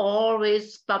shall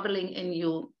always bubbling in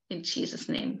you, in Jesus'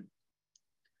 name.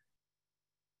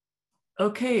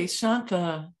 Okay,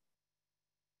 Shanta,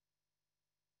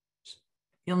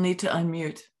 you'll need to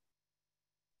unmute.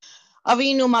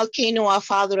 Avinu Malkeinu, our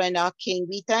Father and our King,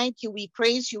 we thank you, we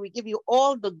praise you, we give you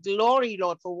all the glory,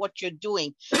 Lord, for what you're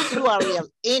doing through Ariel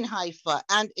in Haifa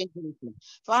and in Jerusalem.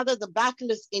 Father, the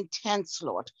battle is intense,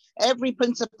 Lord. Every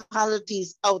principality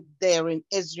is out there in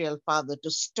Israel, Father, to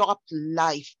stop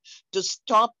life, to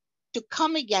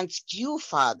come against you,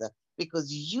 Father,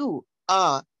 because you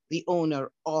are the owner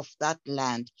of that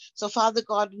land. So, Father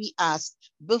God, we ask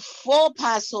before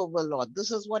Passover, Lord,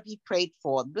 this is what he prayed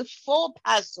for, before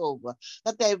Passover,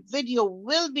 that their video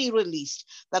will be released,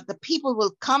 that the people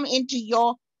will come into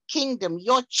your kingdom.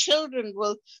 Your children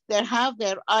will have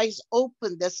their eyes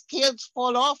open, their scales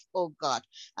fall off, oh God,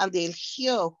 and they'll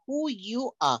hear who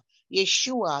you are,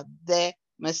 Yeshua, their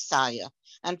Messiah.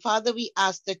 And Father, we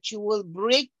ask that you will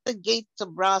break the gates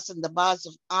of brass and the bars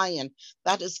of iron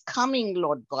that is coming,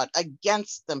 Lord God,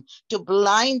 against them, to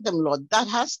blind them, Lord. That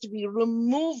has to be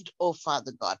removed, oh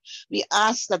Father God. We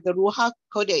ask that the Ruach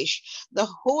Kodesh, the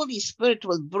Holy Spirit,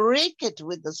 will break it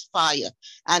with this fire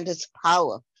and his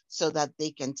power, so that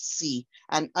they can see,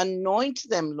 and anoint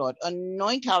them, Lord.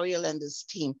 Anoint Ariel and his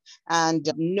team, and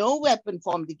no weapon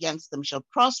formed against them shall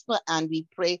prosper. And we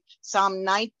pray Psalm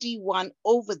 91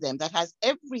 over them, that has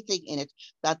everything in it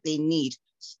that they need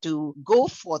to go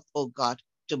forth, oh God,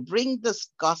 to bring this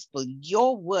gospel,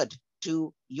 your word,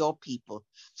 to your people.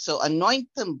 So anoint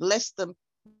them, bless them.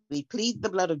 We plead the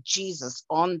blood of Jesus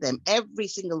on them, every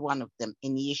single one of them.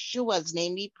 In Yeshua's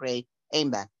name we pray.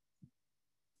 Amen.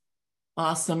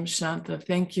 Awesome, Shanta.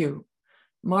 Thank you.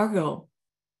 Margot,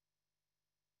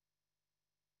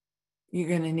 you're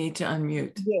going to need to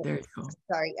unmute. Yes. There you go.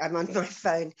 Sorry, I'm on my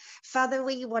phone. Father,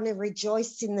 we want to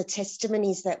rejoice in the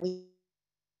testimonies that we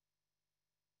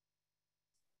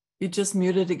You just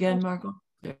muted again, Margot.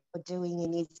 are doing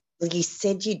in Israel. You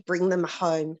said you'd bring them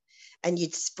home and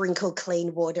you'd sprinkle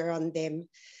clean water on them.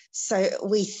 So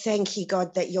we thank you,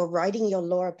 God, that you're writing your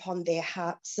law upon their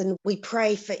hearts. And we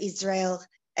pray for Israel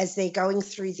as they're going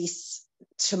through this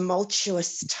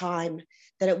tumultuous time,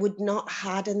 that it would not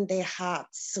harden their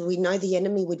hearts. So we know the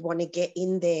enemy would want to get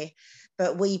in there,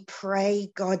 but we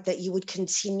pray, God, that you would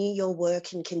continue your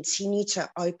work and continue to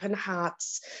open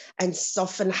hearts and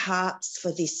soften hearts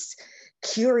for this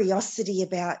curiosity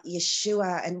about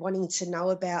Yeshua and wanting to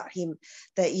know about him,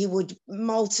 that you would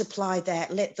multiply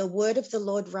that. Let the word of the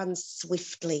Lord run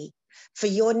swiftly. For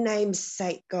your name's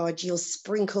sake, God, you'll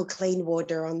sprinkle clean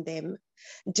water on them.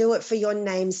 Do it for your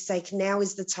name's sake. Now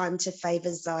is the time to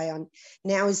favor Zion.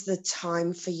 Now is the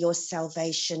time for your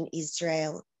salvation,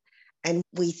 Israel. And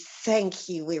we thank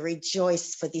you. We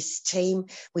rejoice for this team.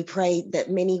 We pray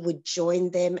that many would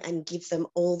join them and give them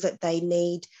all that they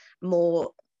need,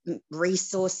 more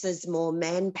resources, more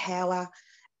manpower,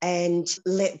 and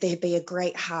let there be a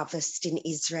great harvest in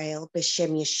Israel.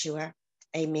 B'Shem Yeshua.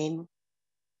 Amen.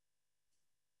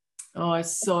 Oh, I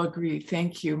so agree.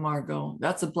 Thank you, Margot.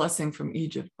 That's a blessing from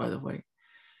Egypt, by the way.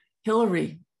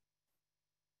 Hillary.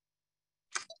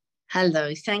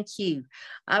 Hello, thank you.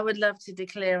 I would love to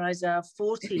declare Isaiah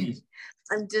 40.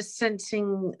 I'm just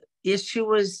sensing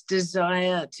Yeshua's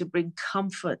desire to bring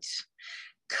comfort.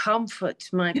 Comfort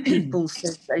my people,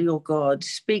 says your God.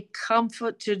 Speak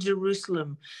comfort to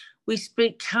Jerusalem. We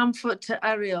speak comfort to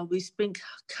Ariel. We speak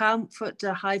comfort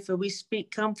to Haifa. We speak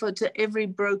comfort to every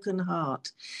broken heart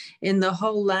in the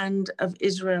whole land of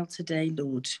Israel today,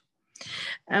 Lord.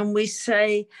 And we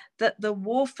say that the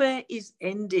warfare is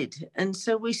ended. And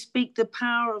so we speak the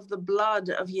power of the blood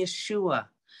of Yeshua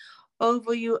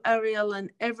over you, Ariel, and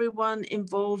everyone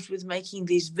involved with making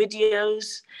these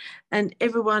videos and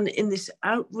everyone in this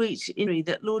outreach,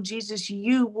 that, Lord Jesus,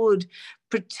 you would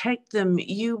protect them,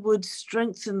 you would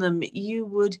strengthen them, you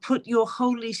would put your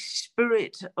Holy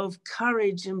Spirit of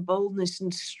courage and boldness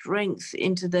and strength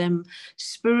into them,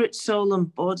 spirit, soul,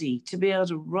 and body, to be able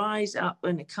to rise up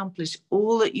and accomplish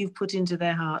all that you've put into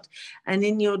their heart and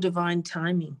in your divine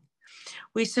timing.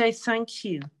 We say thank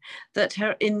you that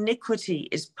her iniquity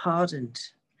is pardoned.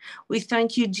 We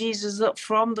thank you, Jesus, that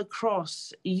from the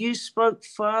cross you spoke,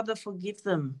 Father, forgive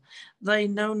them. They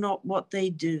know not what they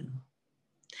do.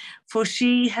 For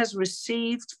she has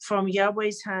received from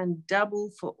Yahweh's hand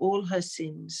double for all her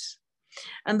sins.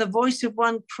 And the voice of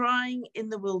one crying in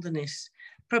the wilderness,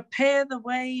 prepare the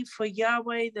way for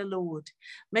Yahweh the Lord.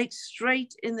 Make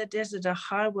straight in the desert a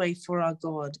highway for our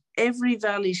God. Every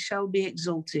valley shall be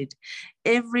exalted,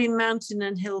 every mountain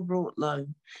and hill brought low.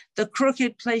 The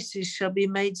crooked places shall be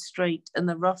made straight, and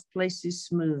the rough places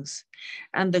smooth.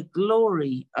 And the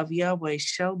glory of Yahweh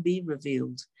shall be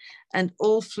revealed, and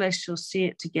all flesh shall see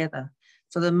it together,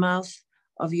 for the mouth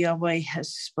of Yahweh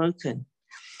has spoken.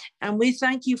 And we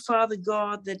thank you, Father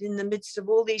God, that in the midst of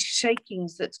all these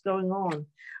shakings that's going on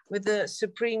with the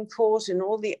Supreme Court and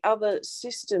all the other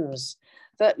systems,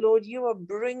 that, Lord, you are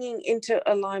bringing into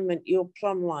alignment your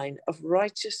plumb line of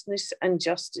righteousness and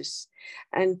justice,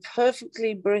 and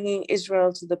perfectly bringing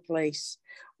Israel to the place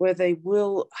where they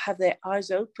will have their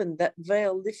eyes opened, that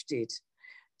veil lifted,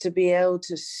 to be able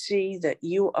to see that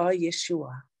you are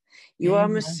Yeshua. You are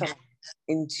Messiah.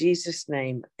 In Jesus'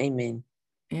 name, amen.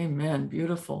 Amen.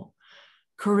 Beautiful.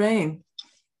 Corinne.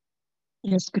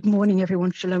 Yes, good morning,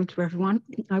 everyone. Shalom to everyone.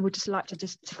 I would just like to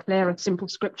declare a simple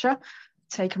scripture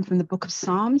taken from the book of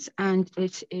Psalms, and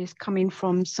it is coming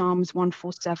from Psalms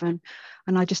 147.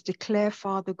 And I just declare,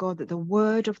 Father God, that the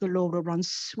word of the Lord will run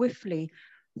swiftly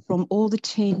from all the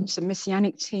teams, the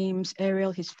messianic teams,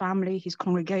 Ariel, his family, his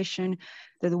congregation,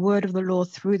 that the word of the Lord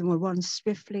through them will run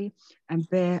swiftly and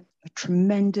bear a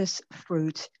tremendous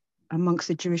fruit amongst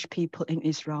the Jewish people in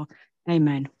Israel.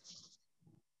 Amen.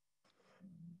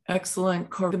 Excellent.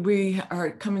 We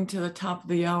are coming to the top of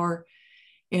the hour,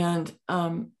 and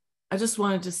I just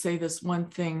wanted to say this one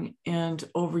thing, and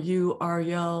over you,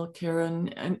 Ariel, Karen,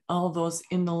 and all those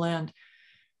in the land,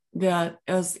 that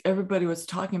as everybody was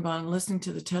talking about and listening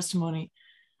to the testimony,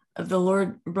 the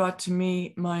Lord brought to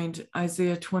me mind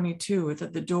Isaiah 22,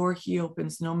 that the door he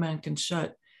opens, no man can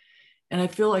shut. And I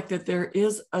feel like that there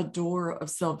is a door of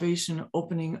salvation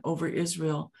opening over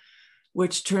Israel,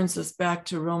 which turns us back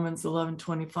to Romans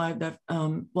 11:25, that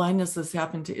blindness has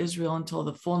happened to Israel until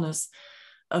the fullness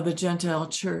of the Gentile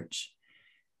church.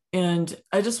 And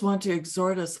I just want to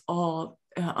exhort us all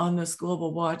on this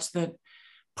global watch that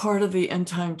part of the end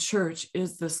time church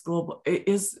is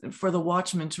is for the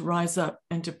watchmen to rise up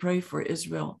and to pray for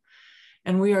Israel.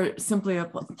 And we are simply a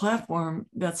platform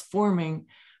that's forming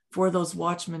for those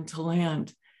watchmen to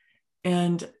land.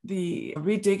 And the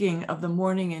redigging of the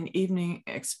morning and evening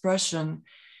expression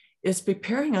is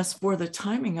preparing us for the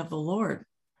timing of the Lord.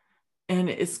 And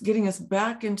it's getting us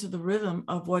back into the rhythm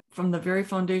of what, from the very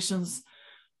foundations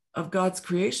of God's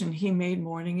creation, he made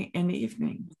morning and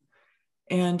evening.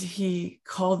 And he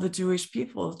called the Jewish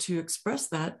people to express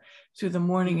that through the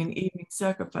morning and evening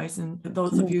sacrifice. And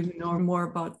those of you who know more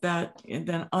about that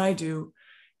than I do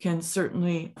can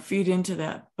certainly feed into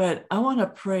that. But I want to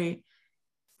pray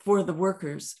for the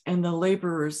workers and the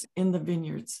laborers in the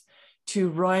vineyards to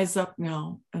rise up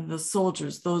now, and the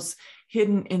soldiers, those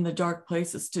hidden in the dark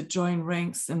places, to join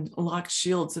ranks and lock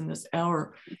shields in this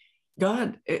hour.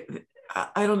 God,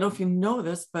 I don't know if you know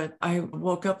this, but I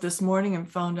woke up this morning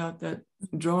and found out that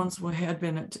drones had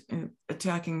been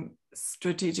attacking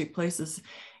strategic places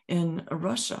in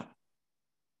Russia.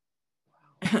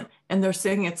 And they're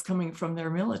saying it's coming from their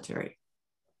military.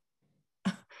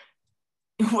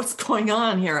 What's going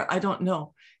on here? I don't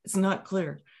know. It's not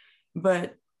clear.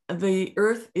 But the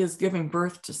earth is giving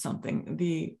birth to something.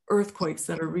 The earthquakes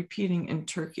that are repeating in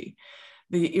Turkey,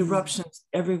 the eruptions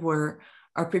everywhere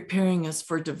are preparing us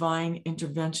for divine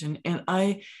intervention. And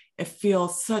I feel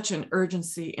such an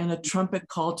urgency and a trumpet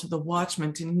call to the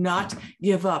watchmen to not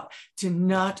give up, to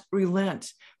not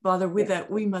relent. Father, with that,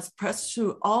 we must press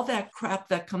through all that crap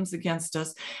that comes against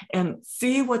us and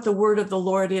see what the word of the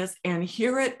Lord is and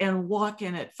hear it and walk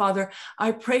in it. Father,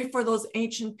 I pray for those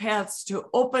ancient paths to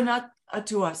open up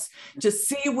to us, to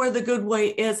see where the good way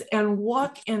is and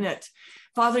walk in it.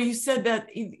 Father, you said that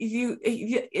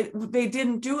they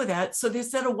didn't do that. So they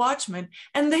set a watchman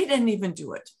and they didn't even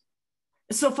do it.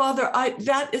 So Father,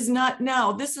 that is not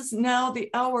now. This is now the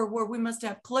hour where we must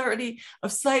have clarity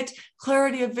of sight,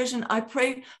 clarity of vision. I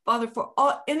pray, Father, for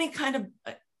any kind of,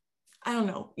 I don't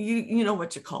know, you know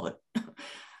what you call it,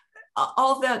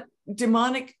 all that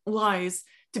demonic lies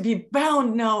to be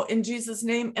bound now in Jesus'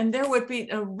 name. And there would be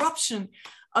an eruption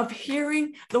of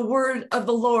hearing the word of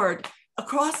the Lord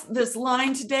across this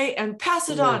line today and pass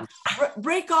it on.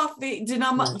 Break off the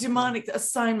demonic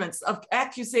assignments of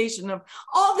accusation, of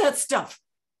all that stuff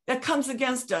that comes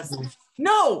against us.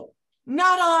 No,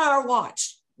 not on our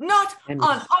watch, not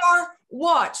on our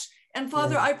watch. And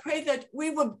Father, I pray that we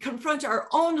would confront our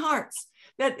own hearts,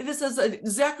 that this is a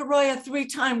Zechariah 3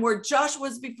 time where Joshua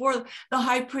was before the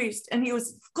high priest and he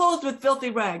was clothed with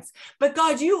filthy rags. But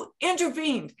God, you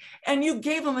intervened and you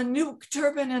gave him a new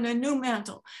turban and a new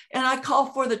mantle. And I call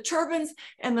for the turbans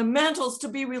and the mantles to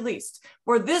be released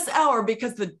for this hour,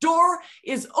 because the door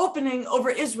is opening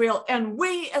over Israel. And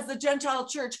we as the Gentile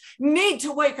church need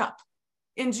to wake up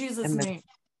in Jesus' name.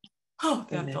 Oh,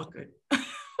 that felt good.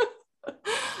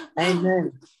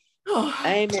 Amen. Oh.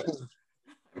 Amen.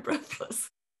 Breathless.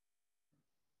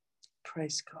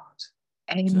 Praise God.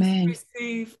 Amen. Just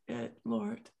receive it,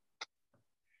 Lord.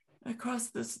 Across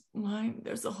this line,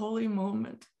 there's a holy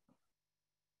moment.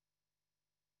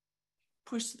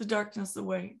 Push the darkness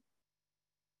away.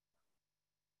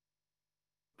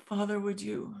 Father, would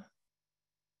you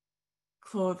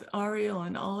clothe Ariel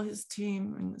and all his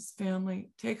team and his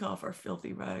family, take off our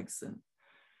filthy rags and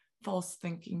false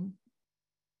thinking,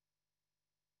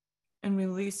 and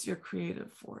release your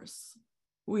creative force.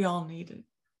 We all need it.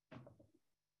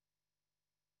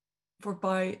 For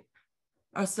by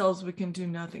ourselves we can do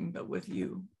nothing, but with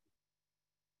you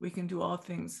we can do all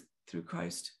things through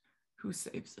Christ who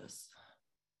saves us.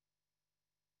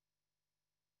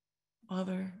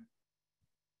 Father,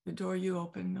 the door you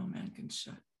open, no man can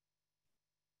shut.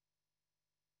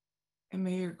 And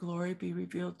may your glory be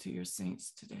revealed to your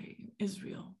saints today in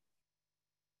Israel.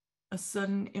 A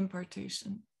sudden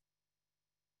impartation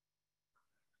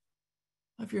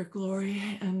of your glory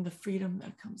and the freedom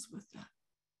that comes with that.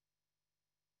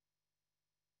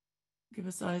 Give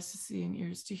us eyes to see and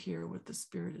ears to hear what the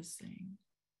Spirit is saying.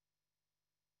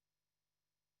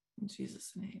 In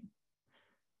Jesus' name.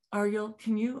 Ariel,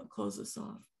 can you close us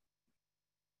off?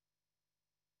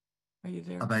 Are you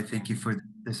there? Abba, I thank you for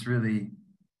this really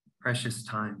precious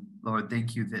time. Lord,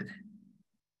 thank you that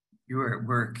you are at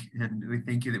work, and we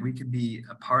thank you that we can be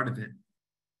a part of it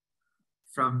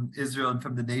from Israel and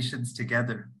from the nations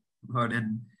together, Lord.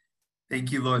 And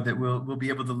thank you, Lord, that we'll be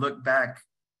able to look back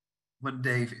one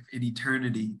day in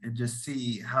eternity and just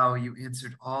see how you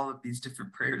answered all of these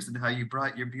different prayers and how you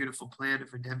brought your beautiful plan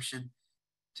of redemption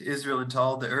to Israel and to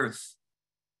all the earth.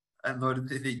 And Lord,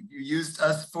 that you used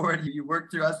us for it, you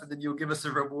worked through us, and then you'll give us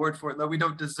a reward for it. Lord, we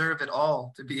don't deserve it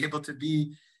all to be able to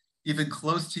be even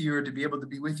close to you or to be able to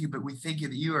be with you, but we thank you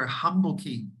that you are a humble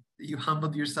King, that you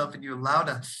humbled yourself and you allowed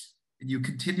us, and you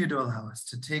continue to allow us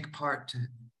to take part, to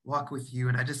walk with you.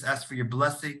 And I just ask for your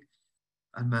blessing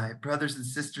on my brothers and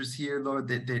sisters here, Lord,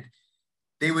 that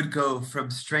they would go from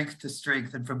strength to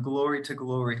strength and from glory to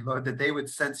glory, Lord, that they would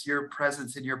sense your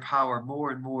presence and your power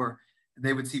more and more, and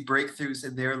they would see breakthroughs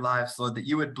in their lives, Lord, that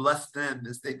you would bless them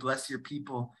as they bless your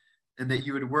people, and that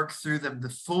you would work through them the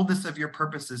fullness of your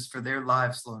purposes for their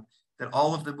lives, Lord, that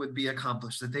all of them would be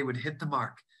accomplished, that they would hit the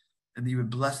mark, and that you would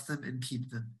bless them and keep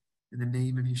them. In the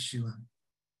name of Yeshua.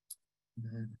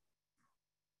 Amen.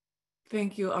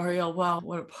 Thank you, Ariel. Wow,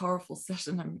 what a powerful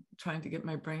session. I'm trying to get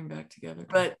my brain back together.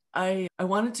 But I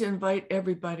wanted to invite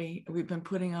everybody. We've been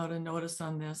putting out a notice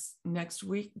on this next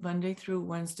week, Monday through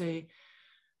Wednesday.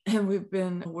 And we've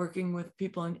been working with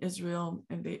people in Israel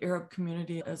and the Arab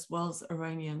community, as well as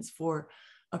Iranians, for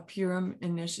a Purim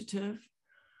initiative.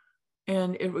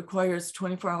 And it requires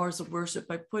 24 hours of worship.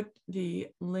 I put the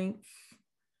link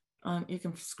on, you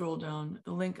can scroll down,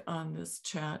 the link on this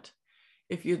chat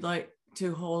if you'd like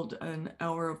to hold an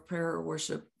hour of prayer or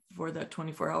worship for that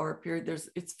 24-hour period.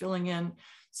 It's filling in.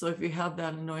 So if you have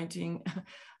that anointing,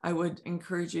 I would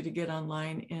encourage you to get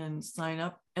online and sign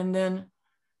up. And then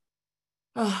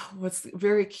what's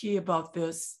very key about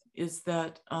this is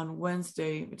that on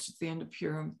Wednesday, which is the end of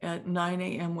Purim, at 9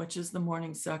 a.m., which is the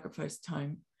morning sacrifice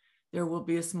time, there will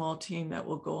be a small team that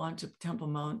will go on to Temple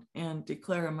Mount and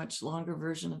declare a much longer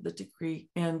version of the decree,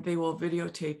 and they will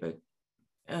videotape it.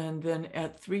 And then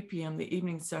at 3 p.m., the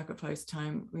evening sacrifice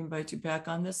time, we invite you back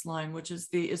on this line, which is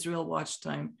the Israel Watch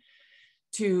time,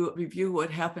 to review what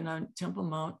happened on Temple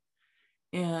Mount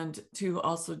and to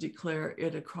also declare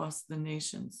it across the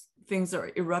nations. Things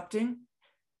are erupting,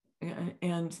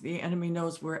 and the enemy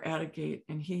knows we're at a gate,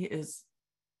 and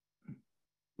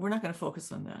we're not going to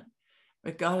focus on that.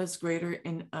 But God is greater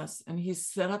in us, and he's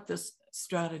set up this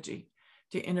strategy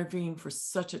to intervene for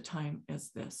such a time as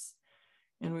this.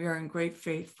 And we are in great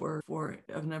faith for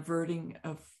an averting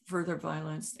of further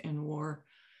violence and war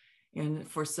and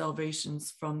for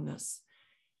salvations from this.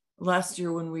 Last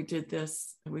year when we did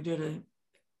this, we did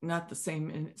not the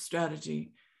same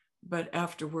strategy, but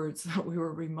afterwards we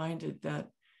were reminded that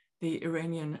the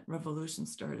Iranian Revolution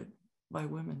started by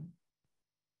women.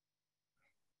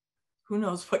 Who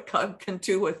knows what God can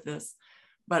do with this,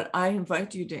 but I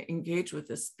invite you to engage with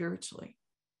this spiritually.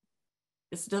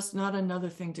 It's just not another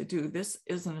thing to do. This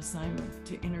is an assignment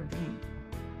to intervene.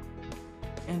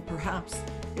 And perhaps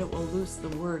it will loose the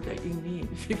word that you need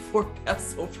before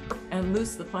Passover, and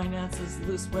loose the finances,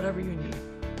 loose whatever you need.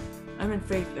 I'm in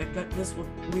faith that this will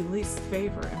release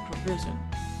favor and provision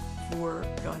for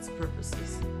God's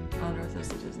purposes on earth as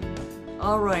it is in heaven.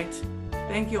 All right.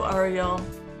 Thank you, Ariel.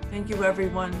 Thank you,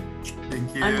 everyone.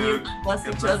 Thank you. Unmute, bless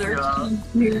each other.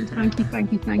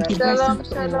 Thank you. Shalom,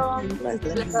 shalom.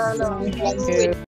 Bless you.